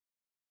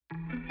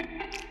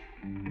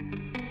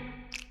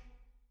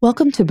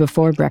Welcome to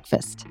Before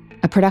Breakfast,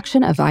 a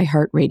production of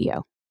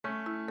iHeartRadio.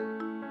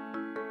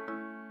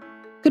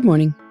 Good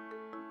morning.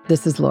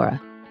 This is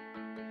Laura.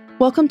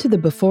 Welcome to the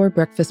Before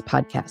Breakfast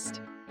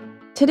podcast.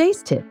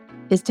 Today's tip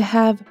is to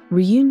have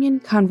reunion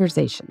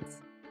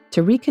conversations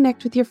to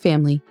reconnect with your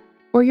family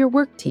or your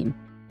work team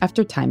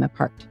after time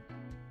apart.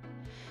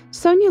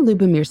 Sonia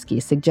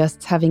Lubomirsky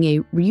suggests having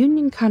a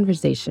reunion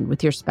conversation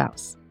with your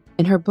spouse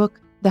in her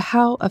book, The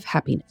How of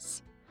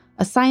Happiness,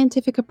 a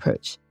scientific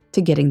approach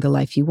to getting the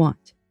life you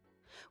want,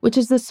 which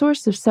is the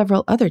source of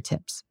several other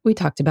tips we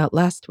talked about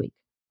last week.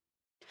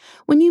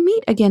 When you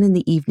meet again in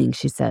the evening,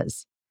 she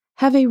says,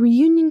 have a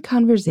reunion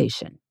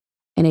conversation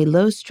in a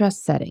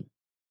low-stress setting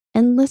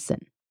and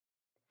listen.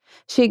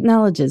 She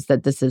acknowledges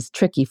that this is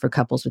tricky for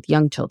couples with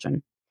young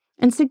children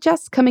and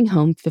suggests coming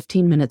home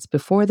 15 minutes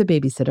before the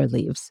babysitter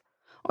leaves,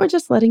 or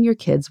just letting your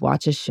kids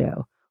watch a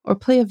show or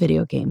play a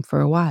video game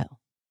for a while.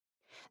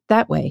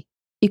 That way,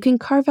 you can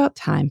carve out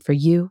time for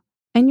you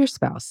and your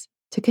spouse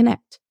to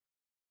connect.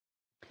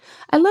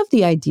 I love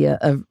the idea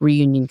of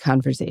reunion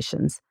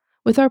conversations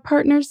with our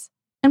partners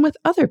and with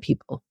other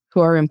people who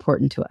are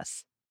important to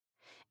us.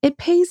 It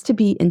pays to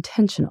be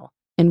intentional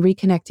in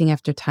reconnecting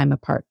after time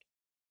apart,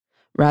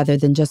 rather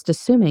than just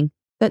assuming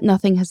that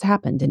nothing has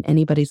happened in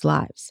anybody's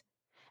lives,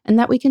 and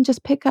that we can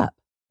just pick up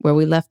where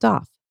we left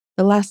off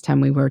the last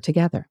time we were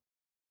together.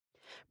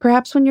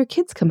 Perhaps when your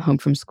kids come home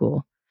from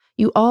school,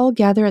 you all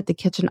gather at the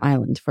kitchen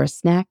island for a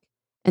snack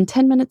and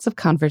 10 minutes of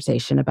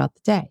conversation about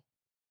the day.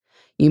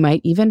 You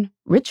might even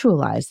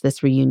ritualize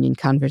this reunion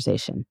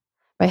conversation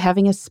by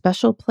having a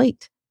special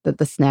plate that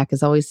the snack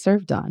is always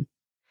served on,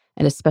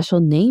 and a special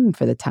name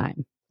for the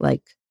time,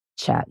 like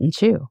chat and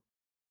chew.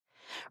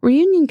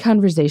 Reunion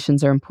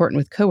conversations are important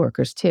with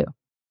coworkers too.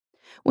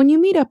 When you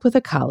meet up with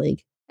a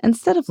colleague,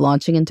 instead of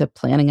launching into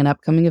planning an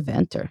upcoming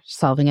event or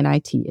solving an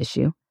IT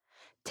issue,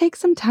 take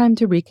some time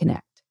to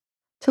reconnect,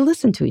 to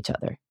listen to each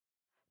other,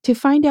 to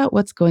find out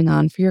what's going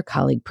on for your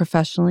colleague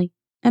professionally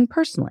and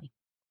personally.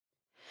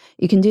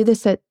 You can do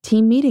this at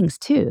team meetings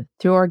too,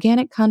 through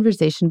organic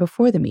conversation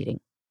before the meeting,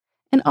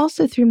 and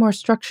also through more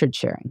structured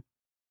sharing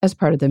as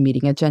part of the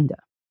meeting agenda.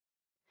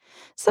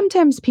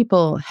 Sometimes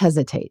people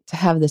hesitate to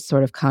have this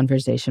sort of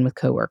conversation with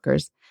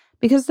coworkers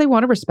because they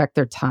want to respect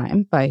their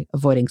time by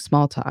avoiding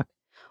small talk,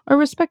 or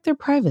respect their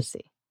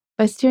privacy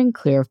by steering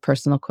clear of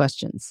personal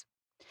questions.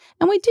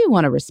 And we do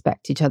want to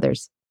respect each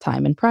other's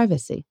time and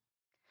privacy.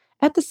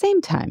 At the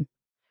same time,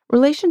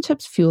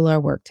 relationships fuel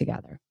our work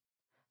together.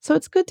 So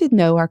it's good to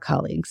know our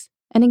colleagues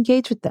and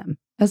engage with them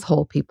as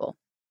whole people.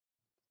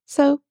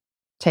 So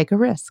take a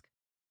risk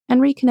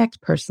and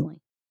reconnect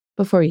personally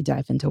before you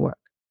dive into work.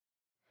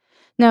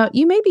 Now,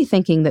 you may be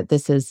thinking that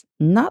this is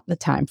not the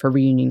time for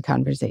reunion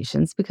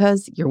conversations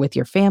because you're with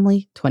your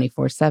family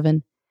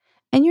 24/7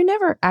 and you're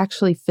never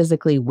actually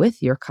physically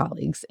with your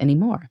colleagues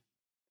anymore.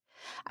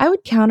 I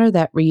would counter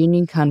that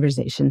reunion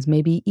conversations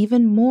may be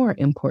even more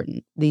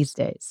important these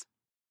days.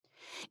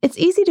 It's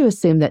easy to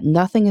assume that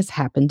nothing has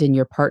happened in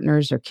your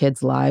partner's or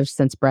kids' lives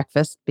since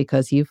breakfast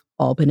because you've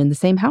all been in the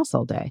same house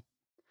all day.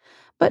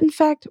 But in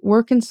fact,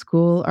 work and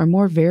school are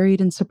more varied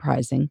and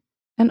surprising,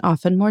 and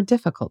often more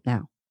difficult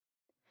now.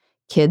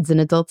 Kids and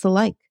adults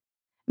alike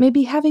may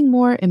be having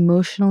more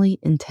emotionally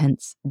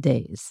intense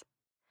days.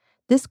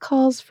 This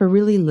calls for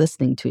really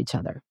listening to each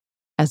other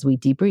as we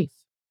debrief.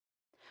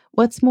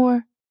 What's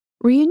more,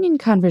 reunion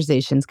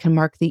conversations can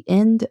mark the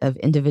end of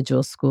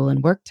individual school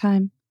and work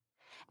time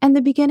and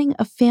the beginning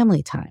of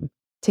family time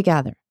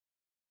together.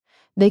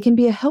 They can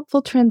be a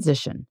helpful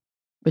transition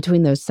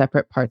between those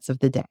separate parts of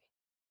the day.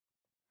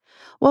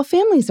 While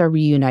families are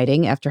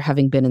reuniting after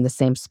having been in the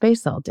same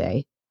space all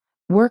day,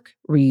 work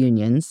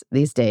reunions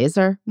these days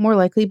are more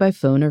likely by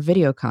phone or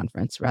video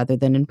conference rather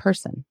than in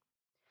person.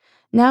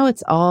 Now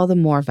it's all the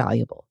more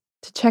valuable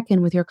to check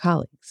in with your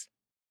colleagues.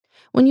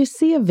 When you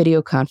see a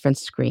video conference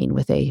screen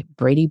with a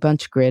Brady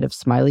Bunch grid of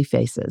smiley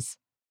faces,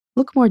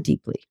 look more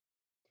deeply.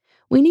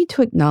 We need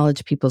to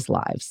acknowledge people's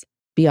lives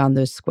beyond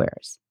those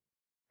squares.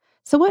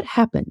 So what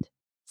happened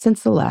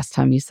since the last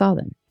time you saw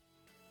them?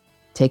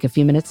 Take a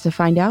few minutes to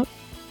find out,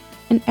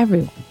 and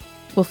everyone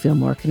will feel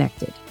more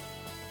connected.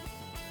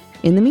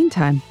 In the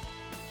meantime,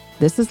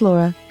 this is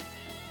Laura.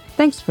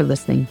 Thanks for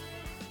listening,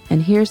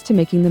 and here's to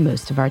making the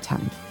most of our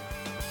time.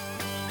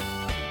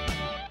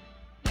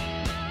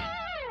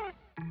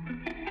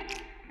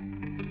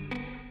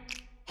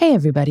 Hey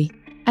everybody,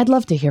 I'd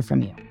love to hear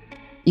from you.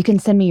 You can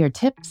send me your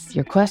tips,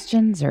 your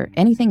questions, or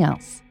anything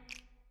else.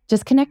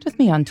 Just connect with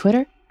me on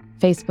Twitter,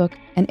 Facebook,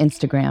 and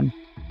Instagram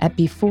at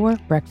Before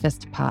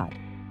Breakfast Pod.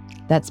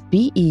 That's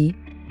BE,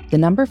 the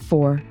number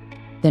 4,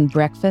 then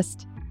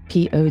breakfast,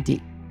 POD.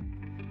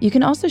 You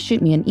can also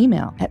shoot me an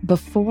email at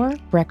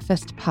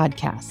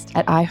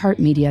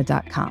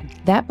beforebreakfastpodcast@iheartmedia.com.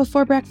 That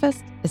Before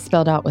Breakfast is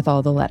spelled out with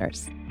all the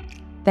letters.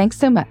 Thanks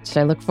so much.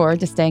 I look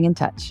forward to staying in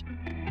touch.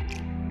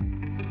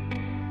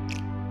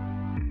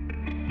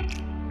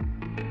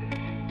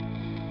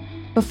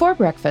 Before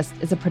Breakfast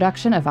is a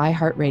production of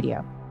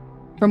iHeartRadio.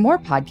 For more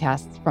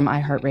podcasts from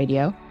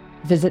iHeartRadio,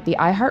 visit the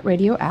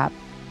iHeartRadio app,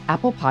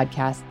 Apple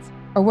Podcasts,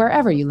 or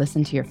wherever you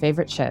listen to your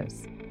favorite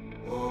shows.